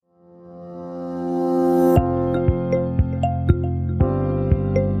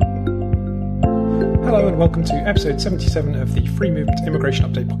welcome to episode 77 of the Free Movement Immigration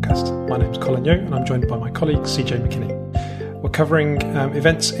Update podcast. My name is Colin Yeo and I'm joined by my colleague CJ McKinney. We're covering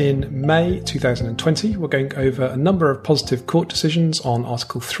events in May 2020. We're going over a number of positive court decisions on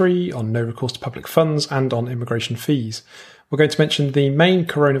Article 3, on no recourse to public funds, and on immigration fees. We're going to mention the main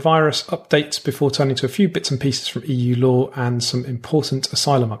coronavirus updates before turning to a few bits and pieces from EU law and some important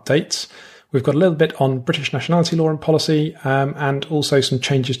asylum updates. We've got a little bit on British nationality law and policy, and also some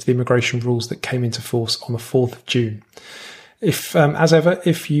changes to the immigration rules that came into force on the 4th of June. If, as ever,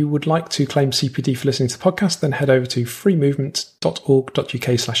 if you would like to claim CPD for listening to the podcast, then head over to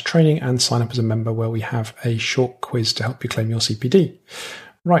freemovement.org.uk/training and sign up as a member, where we have a short quiz to help you claim your CPD.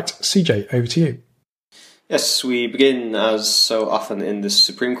 Right, CJ, over to you. Yes, we begin, as so often in the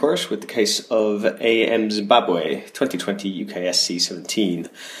Supreme Court, with the case of AM Zimbabwe, 2020 UKSC 17.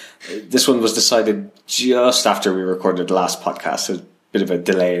 This one was decided just after we recorded the last podcast, so a bit of a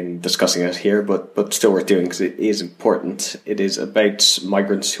delay in discussing it here, but still worth doing because it is important. It is about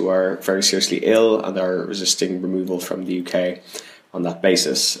migrants who are very seriously ill and are resisting removal from the UK on that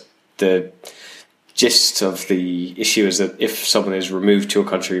basis. The gist of the issue is that if someone is removed to a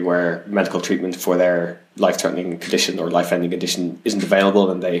country where medical treatment for their life-threatening condition or life-ending condition isn't available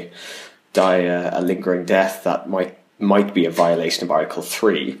and they die a lingering death, that might be a violation of Article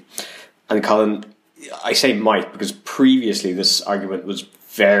 3. And Colin, I say might because previously this argument was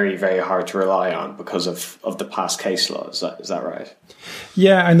very, very hard to rely on because of the past case law. Is that right?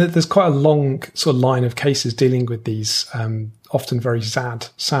 Yeah, and there's quite a long sort of line of cases dealing with these often very sad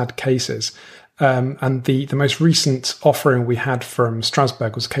cases. And the most recent offering we had from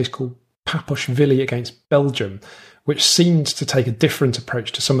Strasbourg was a case called Paposhvili against Belgium, which seemed to take a different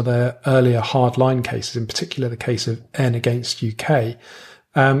approach to some of the earlier hardline cases, in particular the case of N against UK.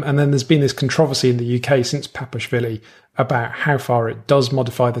 And then there's been this controversy in the UK since Paposhvili about how far it does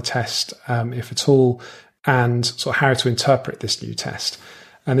modify the test, if at all, and sort of how to interpret this new test.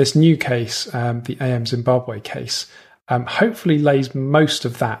 And this new case, the AM Zimbabwe case, hopefully lays most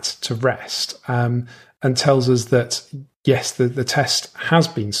of that to rest, and tells us that, yes, the test has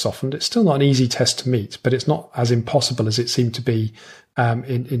been softened. It's still not an easy test to meet, but it's not as impossible as it seemed to be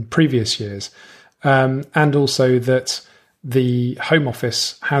in previous years. And also that the Home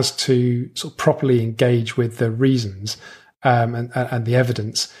Office has to sort of properly engage with the reasons and the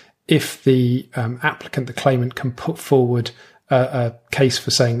evidence if the applicant, the claimant, can put forward a case for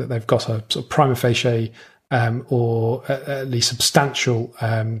saying that they've got a sort of prima facie or at least substantial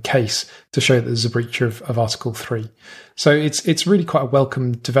case to show that there's a breach of Article 3. So it's really quite a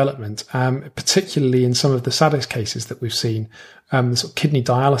welcome development, particularly in some of the saddest cases that we've seen, the sort of kidney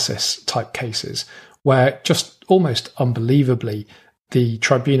dialysis type cases, where just almost unbelievably the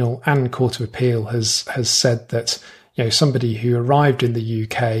tribunal and Court of Appeal has said that, you know, somebody who arrived in the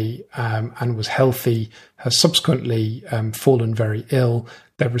UK and was healthy has subsequently fallen very ill.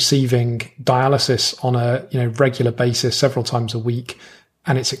 They're receiving dialysis on a regular basis, several times a week,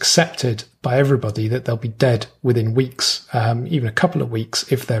 and it's accepted by everybody that they'll be dead within weeks, even a couple of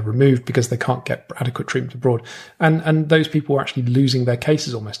weeks, if they're removed because they can't get adequate treatment abroad. And those people are actually losing their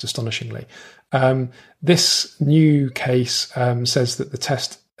cases almost astonishingly. This new case says that the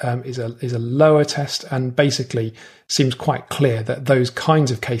test is a lower test and basically seems quite clear that those kinds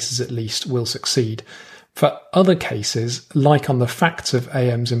of cases at least will succeed. For other cases, like on the facts of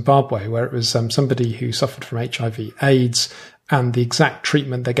AM Zimbabwe, where it was somebody who suffered from HIV/AIDS and the exact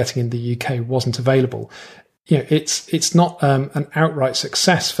treatment they're getting in the UK wasn't available, it's not an outright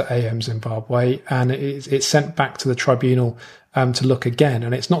success for AM Zimbabwe, and it's sent back to the tribunal to look again.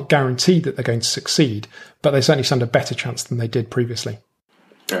 And it's not guaranteed that they're going to succeed, but they certainly stand a better chance than they did previously.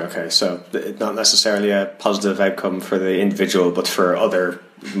 Okay, so not necessarily a positive outcome for the individual, but for other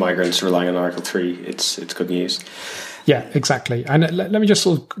migrants relying on Article 3, it's good news. Yeah, exactly. And let me just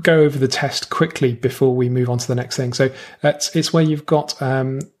sort of go over the test quickly before we move on to the next thing. So it's where you've got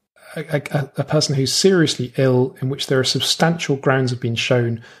a person who's seriously ill, in which there are substantial grounds have been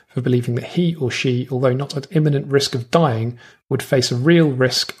shown for believing that he or she, although not at imminent risk of dying, would face a real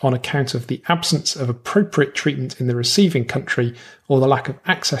risk on account of the absence of appropriate treatment in the receiving country or the lack of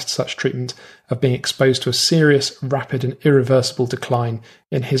access to such treatment, of being exposed to a serious, rapid and irreversible decline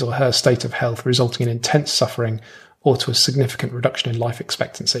in his or her state of health, resulting in intense suffering or to a significant reduction in life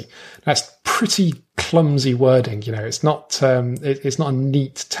expectancy. That's pretty clumsy wording. It's not it's not a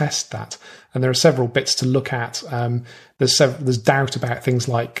neat test, that, and there are several bits to look at. There's doubt about things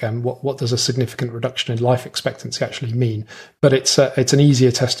like what does a significant reduction in life expectancy actually mean, but it's an easier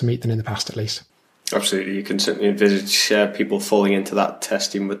test to meet than in the past, at least. Absolutely, you can certainly envisage people falling into that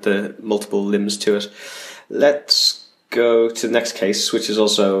testing with the multiple limbs to it. Let's go to the next case, which is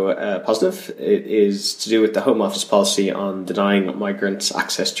also positive. It is to do with the Home Office policy on denying migrants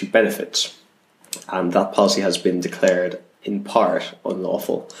access to benefits. And that policy has been declared in part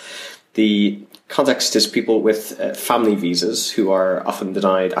unlawful. The context is people with family visas who are often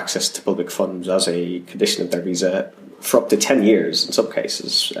denied access to public funds as a condition of their visa for up to 10 years in some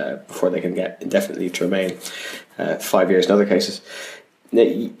cases, before they can get indefinite leave to remain, 5 years in other cases. Now,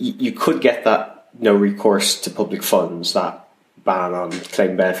 you could get that no recourse to public funds, that ban on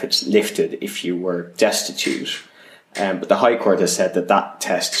claiming benefits, lifted if you were destitute. But the High Court has said that that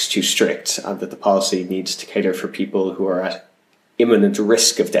test is too strict and that the policy needs to cater for people who are at imminent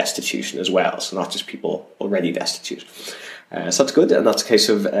risk of destitution as well, so not just people already destitute. So that's good, and that's a case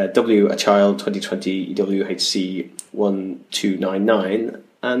of W. A Child 2020 EWHC 1299,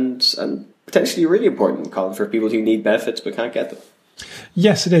 and potentially really important, Colin, for people who need benefits but can't get them.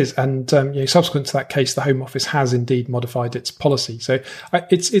 Yes, it is, and subsequent to that case, the Home Office has indeed modified its policy. So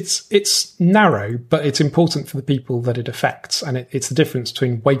it's narrow, but it's important for the people that it affects, and it's the difference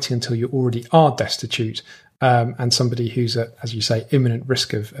between waiting until you already are destitute and somebody who's at, as you say, imminent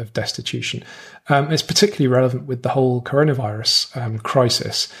risk of destitution. It's particularly relevant with the whole coronavirus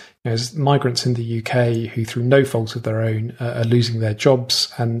crisis. As migrants in the UK who, through no fault of their own, are losing their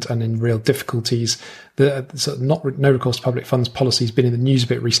jobs and in real difficulties. The sort of no recourse to public funds policy has been in the news a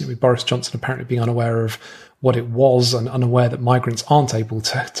bit recently, with Boris Johnson apparently being unaware of what it was and unaware that migrants aren't able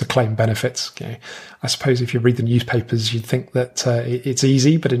to claim benefits. I suppose if you read the newspapers, you'd think that it's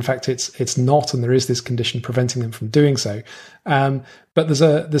easy, but in fact it's not, and there is this condition preventing them from doing so. But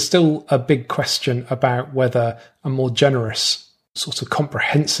there's still a big question about whether a more generous sort of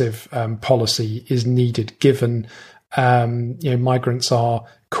comprehensive policy is needed, given migrants are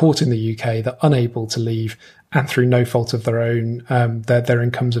caught in the UK, they're unable to leave, and through no fault of their own, their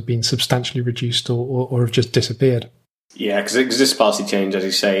incomes have been substantially reduced or have just disappeared. Yeah, because this policy change, as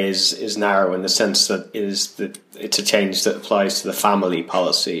you say, is narrow in the sense that it's a change that applies to the family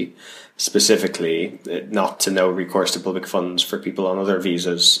policy specifically, not to no recourse to public funds for people on other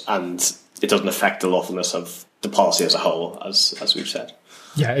visas, and it doesn't affect the lawfulness of the policy as a whole, as we've said.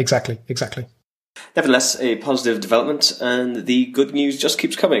 Yeah, exactly. Nevertheless, a positive development, and the good news just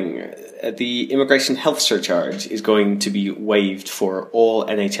keeps coming. The immigration health surcharge is going to be waived for all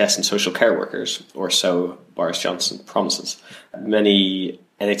NHS and social care workers, or so Boris Johnson promises. Many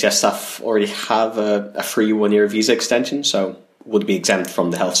NHS staff already have a free 1 year visa extension, so would be exempt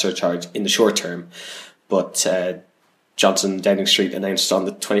from the health surcharge in the short term. But Johnson Downing Street announced on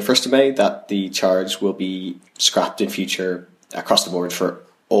the 21st of May that the charge will be scrapped in future across the board for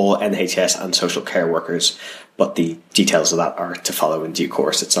all NHS and social care workers, but the details of that are to follow in due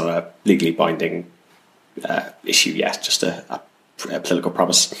course. It's not a legally binding issue yet, just a political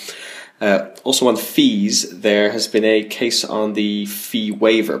promise. Also on fees, there has been a case on the fee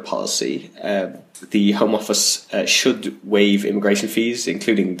waiver policy. The Home Office should waive immigration fees,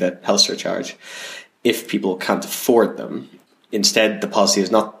 including the health surcharge, if people can't afford them. Instead, the policy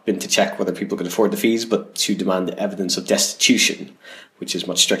has not been to check whether people can afford the fees, but to demand evidence of destitution, which is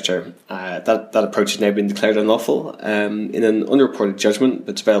much stricter. That approach has now been declared unlawful in an unreported judgment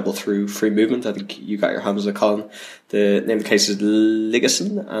that's available through Free Movement. I think you got your hands on it, Colin. The name of the case is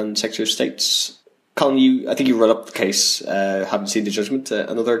Ligason and Secretary of State's. Colin, I think you wrote up the case, haven't seen the judgment.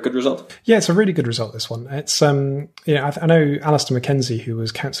 Another good result? Yeah, it's a really good result, this one. It's I know Alistair Mackenzie, who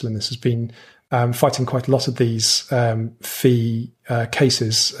was counsel in this, has been fighting quite a lot of these fee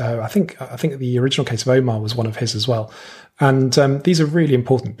cases. I think the original case of Omar was one of his as well. And these are really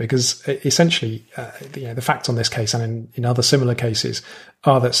important because essentially, the facts on this case and in other similar cases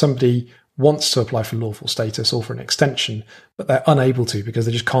are that somebody wants to apply for lawful status or for an extension, but they're unable to because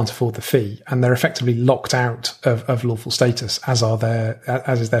they just can't afford the fee, and they're effectively locked out of lawful status, as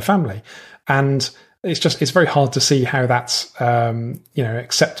is their family. And it's very hard to see how that's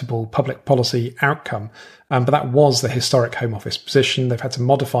acceptable public policy outcome. But that was the historic Home Office position. They've had to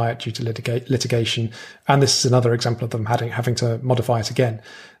modify it due to litigation, and this is another example of them having to modify it again.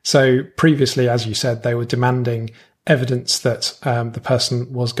 So previously, as you said, they were demanding evidence that the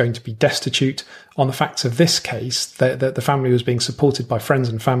person was going to be destitute. On the facts of this case, the family was being supported by friends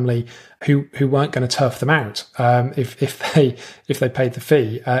and family who weren't going to turf them out if they paid the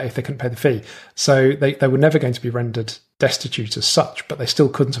fee, if they couldn't pay the fee. So they were never going to be rendered destitute as such, but they still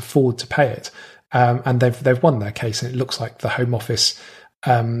couldn't afford to pay it. And they've won their case, and it looks like the Home Office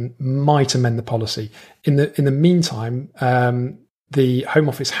might amend the policy. In the meantime, the Home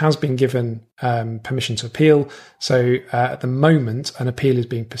Office has been given permission to appeal. So at the moment, an appeal is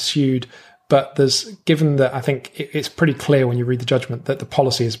being pursued, But given that I think it's pretty clear when you read the judgment that the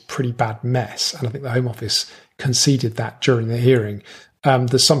policy is a pretty bad mess, and I think the Home Office conceded that during the hearing,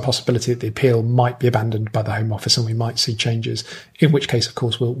 there's some possibility that the appeal might be abandoned by the Home Office and we might see changes, in which case, of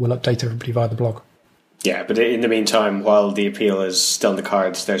course, we'll update everybody via the blog. Yeah, but in the meantime, while the appeal is still in the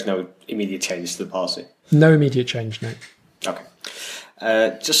cards, there's no immediate change to the policy. No immediate change, no. Okay.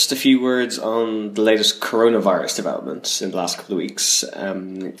 Just a few words on the latest coronavirus developments in the last couple of weeks.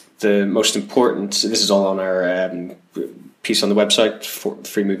 The most important, this is all on our piece on the website,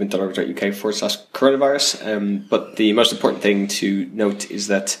 freemovement.org.uk/coronavirus. But the most important thing to note is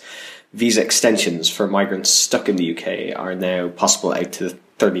that visa extensions for migrants stuck in the UK are now possible out to the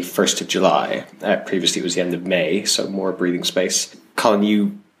 31st of July. Previously it was the end of May, so more breathing space. Colin,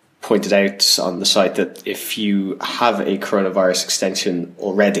 you pointed out on the site that if you have a coronavirus extension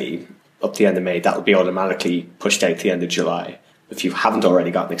already up to the end of May, that will be automatically pushed out to the end of July. If you haven't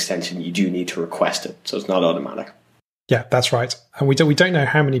already got an extension, you do need to request it, so it's not automatic. Yeah, that's right. And we don't know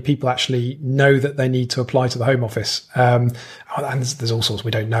how many people actually know that they need to apply to the Home Office. And there's all sorts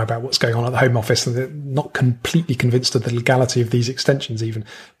we don't know about what's going on at the Home Office, and they're not completely convinced of the legality of these extensions even.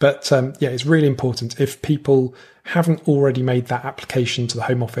 But yeah, it's really important. If people haven't already made that application to the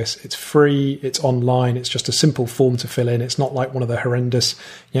Home Office, it's free, it's online, it's just a simple form to fill in. It's not like one of the horrendous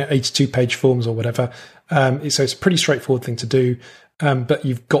 82-page forms or whatever. So it's a pretty straightforward thing to do. But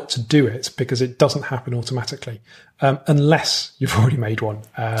you've got to do it because it doesn't happen automatically unless you've already made one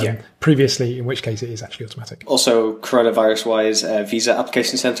previously, in which case it is actually automatic. Also, coronavirus-wise, visa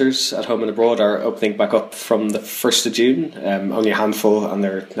application centres at home and abroad are opening back up from the 1st of June. Only a handful, and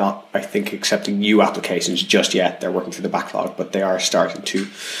they're not, I think, accepting new applications just yet. They're working through the backlog, but they are starting to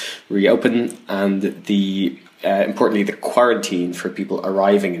reopen. And importantly, the quarantine for people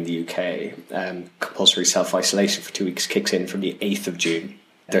arriving in the UK, compulsory self-isolation for 2 weeks, kicks in from the 8th of June.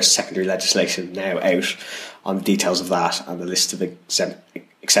 There's secondary legislation now out on the details of that, and the list of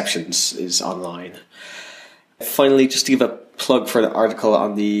exceptions is online. Finally, just to give a plug for the article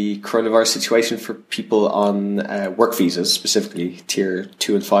on the coronavirus situation for people on work visas, specifically Tier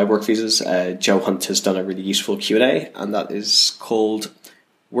 2 and 5 work visas, Joe Hunt has done a really useful Q&A, and that is called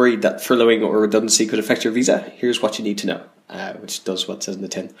 "Worried that furloughing or redundancy could affect your visa? Here's what you need to know," which does what it says in the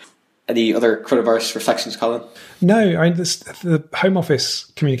tin. Any other coronavirus reflections, Colin? No, I mean, the Home Office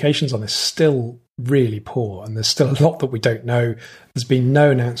communications on this still really poor, and there's still a lot that we don't know. There's been no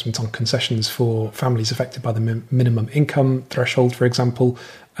announcement on concessions for families affected by the minimum income threshold, for example.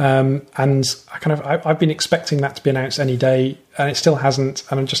 And I've been expecting that to be announced any day, and it still hasn't.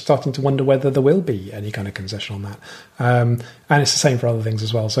 And I'm just starting to wonder whether there will be any kind of concession on that. And it's the same for other things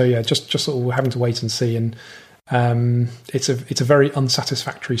as well. So yeah, just sort of having to wait and see. And it's a very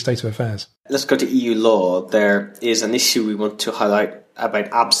unsatisfactory state of affairs. Let's go to EU law. There is an issue we want to highlight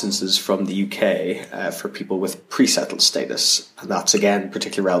about absences from the UK for people with pre-settled status, and that's again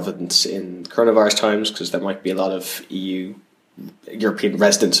particularly relevant in coronavirus times because there might be a lot of European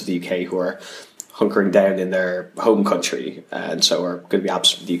residents of the UK who are hunkering down in their home country and so are going to be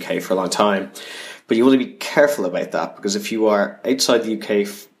absent from the UK for a long time. But you want to be careful about that, because if you are outside the UK,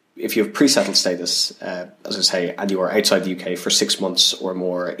 if you have pre-settled status, as I say, and you are outside the UK for 6 months or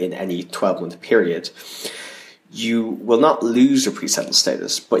more in any 12-month period, you will not lose your pre-settled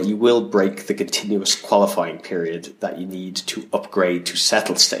status, but you will break the continuous qualifying period that you need to upgrade to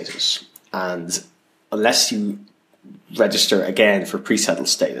settled status. And unless you register again for pre-settled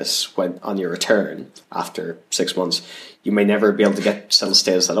status when on your return after 6 months, you may never be able to get settled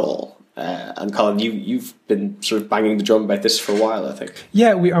status at all. And Colin, you've been sort of banging the drum about this for a while, I think.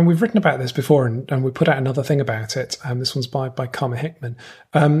 Yeah, we've written about this before, and we put out another thing about it. This one's by Karma Hickman.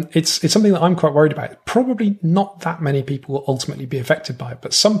 It's something that I'm quite worried about. Probably not that many people will ultimately be affected by it,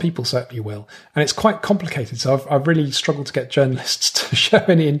 but some people certainly will. And it's quite complicated. So I've really struggled to get journalists to show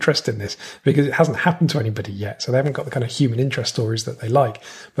any interest in this because it hasn't happened to anybody yet. So they haven't got the kind of human interest stories that they like.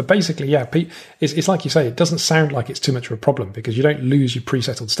 But basically, yeah, it's like you say, it doesn't sound like it's too much of a problem because you don't lose your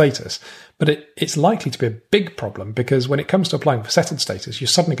pre-settled status. But it's likely to be a big problem because when it comes to applying for settled status, you're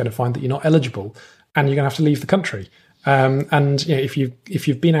suddenly going to find that you're not eligible and you're going to have to leave the country. And you know, if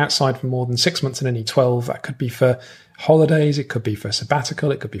you've been outside for more than 6 months in any 12, that could be for holidays, it could be for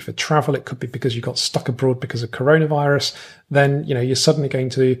sabbatical, it could be for travel, it could be because you got stuck abroad because of coronavirus, then you're suddenly going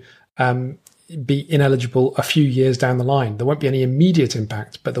to be ineligible a few years down the line. There won't be any immediate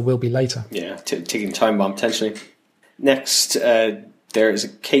impact, but there will be later. Yeah, ticking time bomb potentially. Next, there is a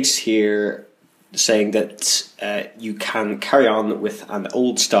case here saying that you can carry on with an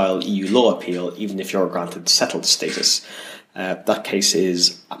old-style EU law appeal even if you're granted settled status. That case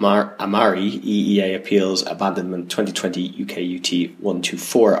is Amari EEA Appeals Abandonment 2020 UK UT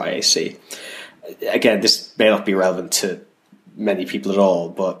 124 IAC. Again, this may not be relevant to many people at all,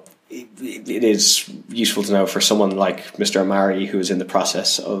 but it is useful to know for someone like Mr. Amari, who is in the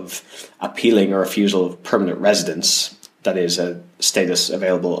process of appealing a refusal of permanent residence, that is a status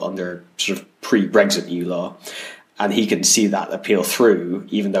available under sort of pre-Brexit EU law, and he can see that appeal through,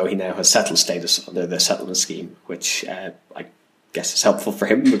 even though he now has settled status under the settlement scheme, which I guess is helpful for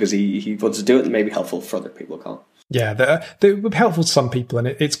him because he wants to do it, and maybe helpful for other people, Colin. Yeah, that would be helpful to some people, and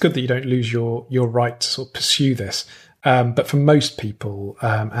it's good that you don't lose your right to sort of pursue this. But for most people,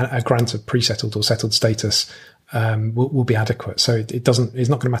 a grant of pre-settled or settled status will be adequate. So it's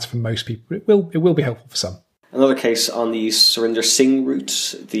not going to matter for most people. It will be helpful for some. Another case on the Surinder Singh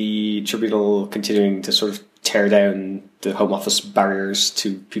route, the tribunal continuing to sort of tear down the Home Office barriers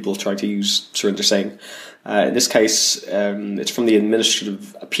to people trying to use Surinder Singh. In this case, it's from the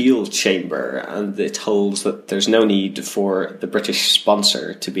Administrative Appeal Chamber, and it holds that there's no need for the British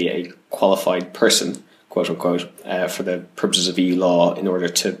sponsor to be a qualified person, quote unquote, for the purposes of EU law in order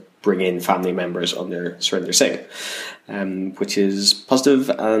to bring in family members under Surinder Singh, which is positive.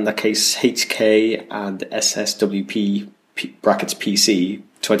 And that case, HK and SSWP brackets PC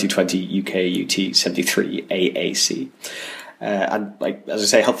 2020 UK UT 73 AAC. And as I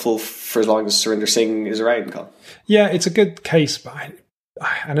say, helpful for as long as Surinder Singh is around, Colin. Yeah, it's a good case,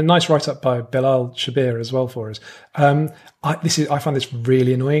 and a nice write-up by Bilal Shabir as well for us. I find this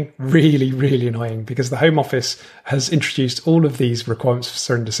really annoying, really, really annoying, because the Home Office has introduced all of these requirements for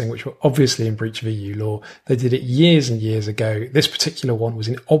Surinder Singh, which were obviously in breach of EU law. They did it years and years ago. This particular one was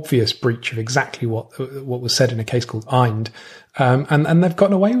in obvious breach of exactly what was said in a case called Eind. And they've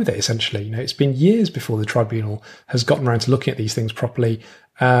gotten away with it, essentially. It's been years before the tribunal has gotten around to looking at these things properly,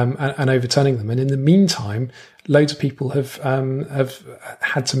 and overturning them. And in the meantime, loads of people have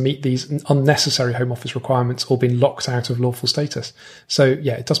had to meet these unnecessary Home Office requirements or been locked out of lawful status. So,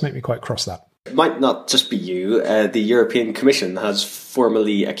 yeah, it does make me quite cross, that. It might not just be you. The European Commission has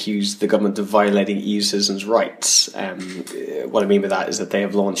formally accused the government of violating EU citizens' rights. What I mean by that is that they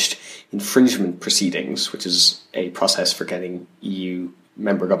have launched infringement proceedings, which is a process for getting EU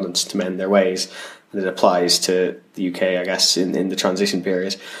member governments to mend their ways. And it applies to the UK, I guess, in the transition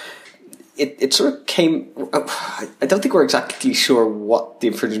period. It sort of came... I don't think we're exactly sure what the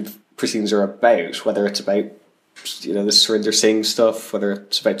infringement proceedings are about, whether it's about the Surinder Singh stuff, whether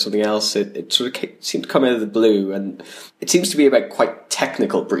it's about something else. It sort of seemed to come out of the blue, and it seems to be about quite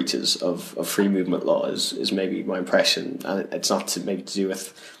technical breaches of free movement law is maybe my impression, and it's not maybe to do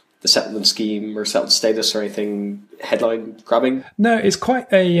with the settlement scheme or settled status or anything headline grabbing. No, it's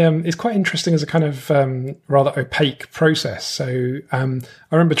quite interesting as a kind of rather opaque process. So I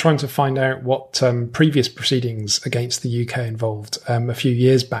remember trying to find out what previous proceedings against the UK involved a few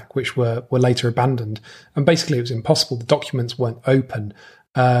years back, which were later abandoned. And basically it was impossible. The documents weren't open.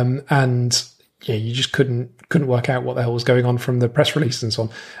 And you just couldn't work out what the hell was going on from the press release and so on.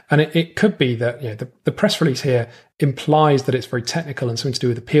 And it could be that the press release here implies that it's very technical and something to do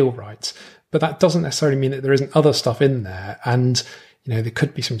with appeal rights, but that doesn't necessarily mean that there isn't other stuff in there. And there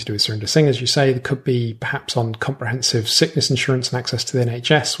could be something to do with Surinder Singh, as you say. There could be perhaps on comprehensive sickness insurance and access to the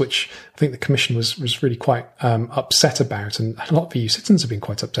NHS, which I think the Commission was really quite upset about, and a lot of EU citizens have been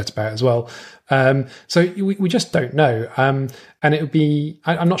quite upset about as well. So we just don't know. And it would be,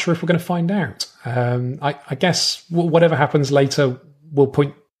 I'm not sure if we're going to find out. I guess whatever happens later will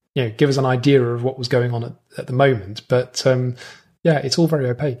give us an idea of what was going on at the moment. But it's all very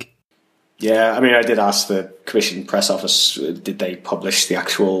opaque. Yeah, I mean, I did ask the Commission press office, did they publish the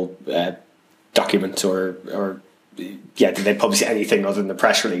actual document or did they publish anything other than the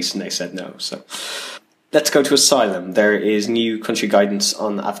press release? And they said no. So let's go to asylum. There is new country guidance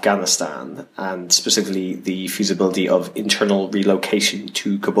on Afghanistan, and specifically the feasibility of internal relocation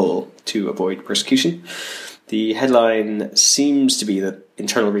to Kabul to avoid persecution. The headline seems to be that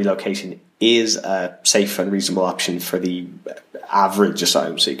internal relocation is a safe and reasonable option for the average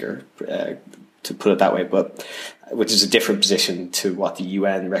asylum seeker, to put it that way, but which is a different position to what the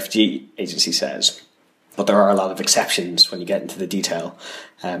UN Refugee Agency says. But there are a lot of exceptions when you get into the detail,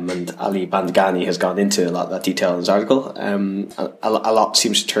 and Ali Bandagani has gone into a lot of that detail in his article. A lot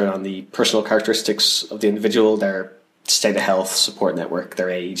seems to turn on the personal characteristics of the individual, their state of health, support network, their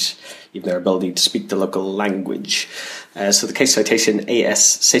age, even their ability to speak the local language. So the case citation, AS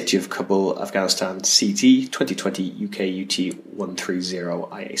Sechiv Kabul, Afghanistan, CT, 2020 UK UT 130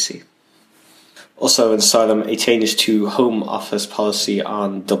 IAC. Also in Asylum, a change to Home Office policy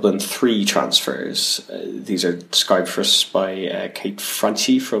on Dublin 3 transfers. These are described for us by Kate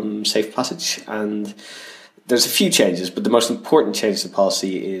Franchi from Safe Passage. And there's a few changes, but the most important change to the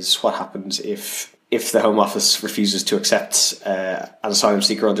policy is what happens if the Home Office refuses to accept an asylum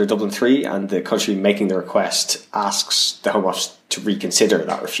seeker under Dublin 3 and the country making the request asks the Home Office to reconsider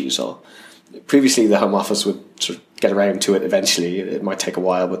that refusal. Previously, the Home Office would sort of get around to it eventually. It might take a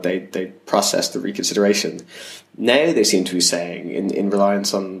while, but they process the reconsideration. Now they seem to be saying, in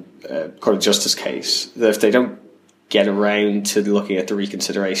reliance on Court of Justice case, that if they don't get around to looking at the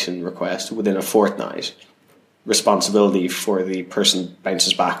reconsideration request within a fortnight, responsibility for the person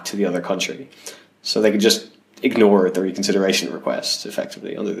bounces back to the other country. So they can just ignore the reconsideration request,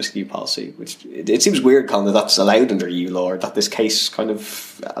 effectively, under this new policy, which it seems weird, Colin, that that's allowed under EU law, or that this case kind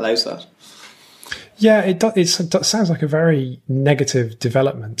of allows that. Yeah, it sounds like a very negative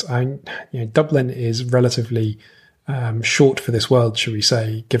development. Dublin is relatively short for this world, should we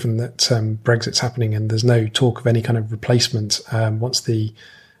say, given that Brexit's happening and there's no talk of any kind of replacement once the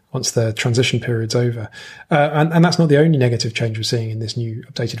transition period's over. And that's not the only negative change we're seeing in this new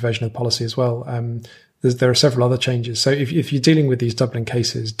updated version of the policy as well. There are several other changes. So if you're dealing with these Dublin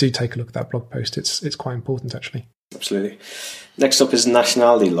cases, do take a look at that blog post. It's quite important, actually. Absolutely. Next up is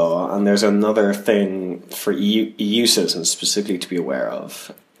nationality law, and there's another thing for EU citizens specifically to be aware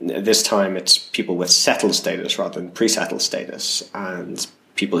of. This time it's people with settled status rather than pre-settled status, and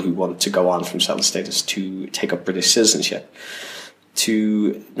people who want to go on from settled status to take up British citizenship.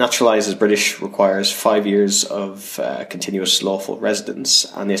 To naturalise as British requires 5 years of continuous lawful residence,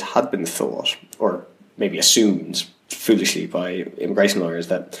 and it had been thought, or maybe assumed foolishly by immigration lawyers,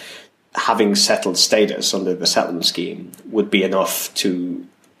 that having settled status under the settlement scheme would be enough to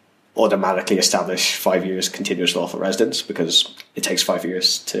automatically establish 5 years continuous lawful residence, because it takes 5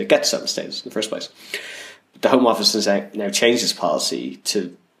 years to get settled status in the first place. But the Home Office has now changed its policy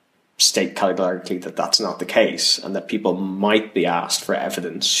to state categorically that that's not the case, and that people might be asked for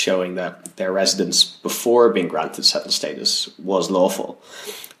evidence showing that their residence before being granted settled status was lawful,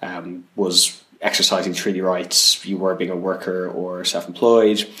 was exercising treaty rights, you were being a worker or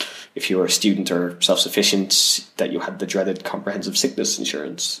self-employed, if you were a student or self-sufficient, that you had the dreaded comprehensive sickness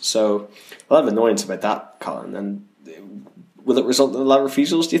insurance. So a lot of annoyance about that, Colin. And will it result in a lot of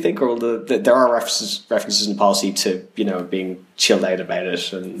refusals, do you think? Or will there are references in policy to, being chilled out about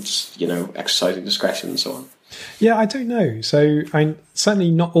it and, exercising discretion and so on? Yeah, I don't know. So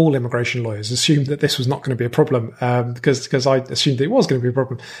certainly not all immigration lawyers assumed that this was not going to be a problem, because I assumed that it was going to be a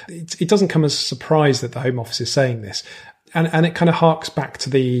problem. It doesn't come as a surprise that the Home Office is saying this. And it kind of harks back to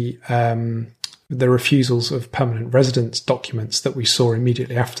the refusals of permanent residence documents that we saw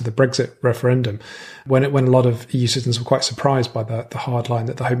immediately after the Brexit referendum, when a lot of EU citizens were quite surprised by the hard line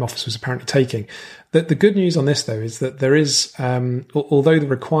that the Home Office was apparently taking. The good news on this, though, is that there is, although the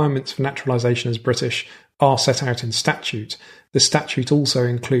requirements for naturalisation as British are set out in statute, the statute also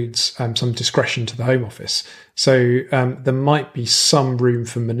includes some discretion to the Home Office. So there might be some room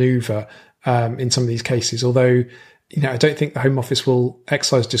for manoeuvre in some of these cases, although I don't think the Home Office will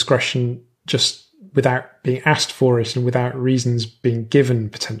exercise discretion just without being asked for it and without reasons being given,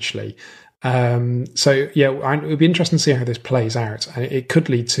 potentially. So, it would be interesting to see how this plays out. And it could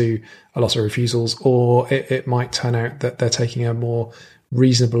lead to a lot of refusals, or it might turn out that they're taking a more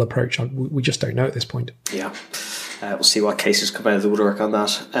reasonable approach. We just don't know at this point. Yeah. We'll see what cases come out of the woodwork on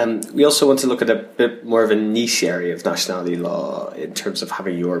that. We also want to look at a bit more of a niche area of nationality law in terms of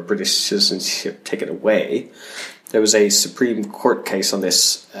having your British citizenship taken away. There was a Supreme Court case on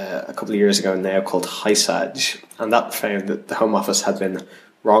this a couple of years ago now called Hysaj, and that found that the Home Office had been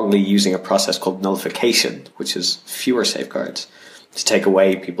wrongly using a process called nullification, which is fewer safeguards, to take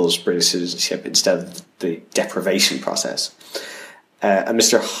away people's British citizenship instead of the deprivation process. And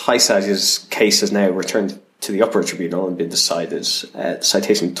Mr. Hysaj's case has now returned to the upper tribunal and been decided.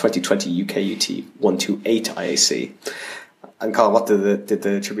 Citation 2020 UKUT 128 IAC. And Colin, what did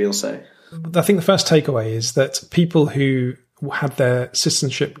the tribunal say? I think the first takeaway is that people who had their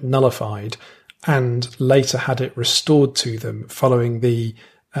citizenship nullified and later had it restored to them following the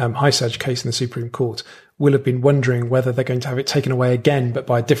Hysaj case in the Supreme Court will have been wondering whether they're going to have it taken away again, but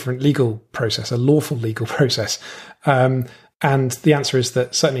by a different legal process, a lawful legal process. And the answer is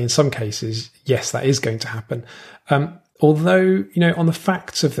that certainly in some cases, yes, that is going to happen. Although, on the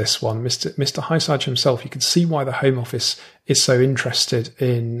facts of this one, Mr. Hysaj himself, you can see why the Home Office is so interested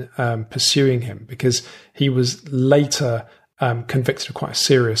in pursuing him, because he was later convicted of quite a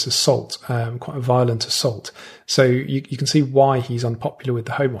serious assault, quite a violent assault. So you can see why he's unpopular with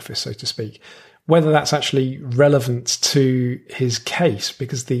the Home Office, so to speak. whether that's actually relevant to his case,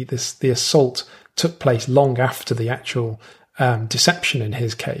 because the assault took place long after the actual deception in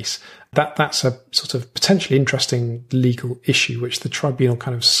his case. That's a sort of potentially interesting legal issue, which the tribunal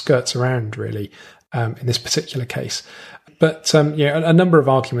kind of skirts around really in this particular case. But a number of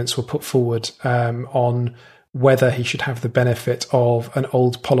arguments were put forward on whether he should have the benefit of an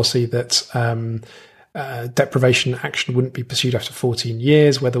old policy that deprivation action wouldn't be pursued after 14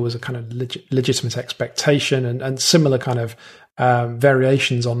 years, whether there was a kind of legitimate expectation and similar kind of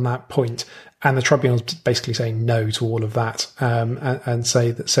variations on that point. And the tribunal's basically saying no to all of that and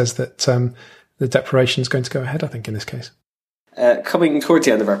says that the deprivation is going to go ahead, I think, in this case. Coming towards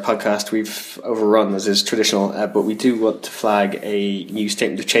the end of our podcast, we've overrun, as is traditional, but we do want to flag a new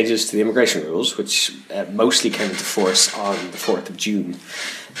statement of changes to the immigration rules, which mostly came into force on the 4th of June.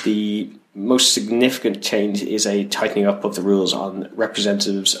 The most significant change is a tightening up of the rules on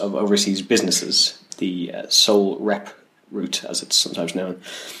representatives of overseas businesses, the sole rep route, as it's sometimes known.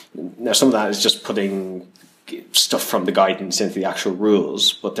 Now, some of that is just putting stuff from the guidance into the actual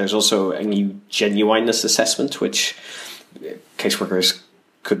rules, but there's also a new genuineness assessment, which caseworkers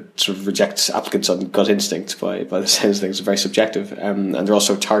could sort of reject applicants on gut instinct by the sense of things. Very subjective. And they're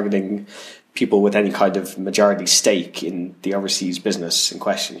also targeting people with any kind of majority stake in the overseas business in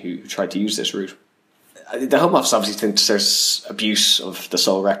question who tried to use this route. The Home Office obviously thinks there's abuse of the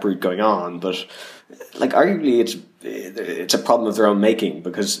sole rep route going on, but arguably it's a problem of their own making,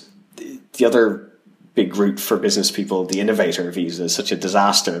 because the other big route for business people, the innovator visa, is such a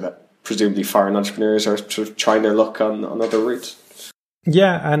disaster that presumably foreign entrepreneurs are sort of trying their luck on other routes.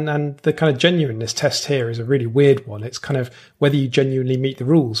 Yeah, and the kind of genuineness test here is a really weird one. It's kind of whether you genuinely meet the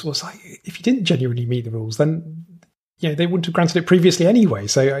rules. Well, it's like, if you didn't genuinely meet the rules, then they wouldn't have granted it previously anyway.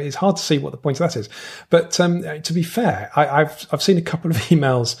 So it's hard to see what the point of that is. But to be fair, I've seen a couple of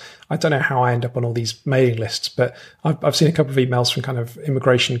emails. I don't know how I end up on all these mailing lists, but I've seen a couple of emails from kind of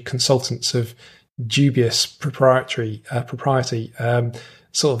immigration consultants of dubious propriety,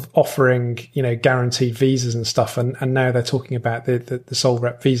 sort of offering, guaranteed visas and stuff. And now they're talking about the sole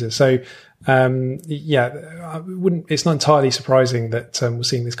rep visa. So, it's not entirely surprising that we're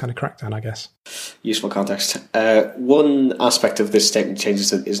seeing this kind of crackdown, I guess. Useful context. One aspect of this statement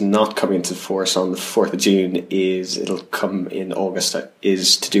changes that is not coming into force on the 4th of June it'll come in August,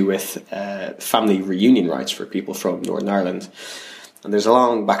 is to do with family reunion rights for people from Northern Ireland. And there's a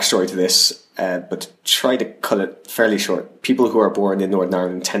long backstory to this, but to try to cut it fairly short, people who are born in Northern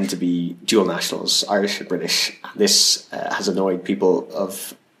Ireland tend to be dual nationals, Irish and British. This has annoyed people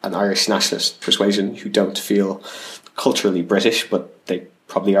of an Irish nationalist persuasion who don't feel culturally British, but they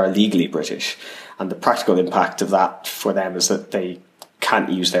probably are legally British. And the practical impact of that for them is that they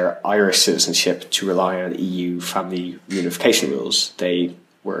can't use their Irish citizenship to rely on EU family reunification rules. They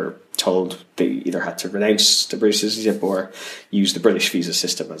were told they either had to renounce the British citizenship or use the British visa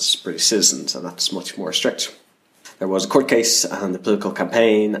system as British citizens, and that's much more strict. There was a court case and a political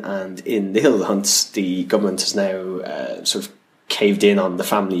campaign, and in the Hill Hunt, the government has now sort of caved in on the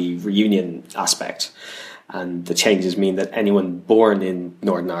family reunion aspect, and the changes mean that anyone born in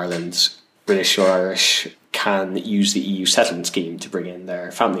Northern Ireland, British or Irish, can use the EU settlement scheme to bring in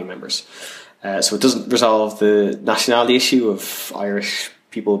their family members. So it doesn't resolve the nationality issue of Irish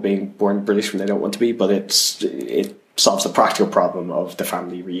people being born British when they don't want to be, but it solves the practical problem of the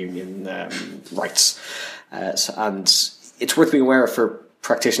family reunion rights. And it's worth being aware of for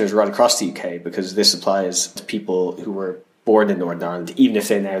practitioners right across the UK, because this applies to people who were born in Northern Ireland, even if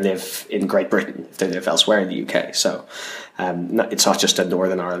they now live in Great Britain, if they live elsewhere in the UK. So it's not just a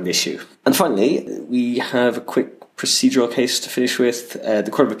Northern Ireland issue. And finally, we have a quick procedural case to finish with. The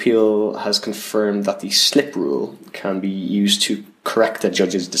Court of Appeal has confirmed that the slip rule can be used to correct a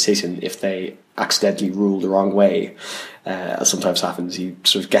judge's decision if they accidentally rule the wrong way. As sometimes happens, you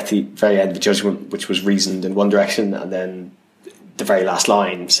sort of get to the very end of the judgment, which was reasoned in one direction, and then the very last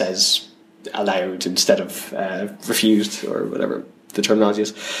line says allowed instead of refused, or whatever the terminology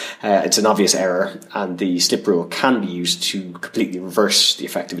is. It's an obvious error, and the slip rule can be used to completely reverse the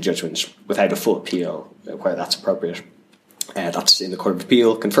effect of a judgment without a full appeal where that's appropriate. That's in the Court of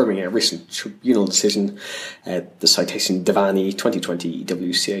Appeal, confirming a recent tribunal decision, the citation Devani 2020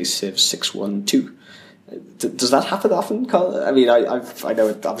 WCA Civ 612. Does that happen often, Colin? I mean, I know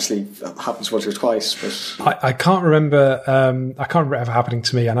it obviously happens once or twice, but I can't remember. I can't remember it ever happening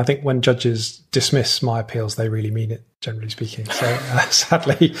to me. And I think when judges dismiss my appeals, they really mean it. generally speaking. So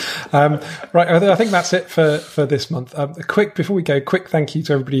sadly, right. I think that's it for this month. Before we go, quick thank you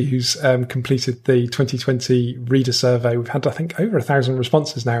to everybody who's completed the 2020 reader survey. We've had, I think, over 1,000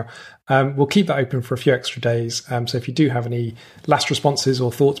 responses now. We'll keep that open for a few extra days. So if you do have any last responses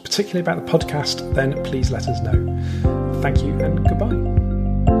or thoughts, particularly about the podcast, then please let us know. Thank you and goodbye.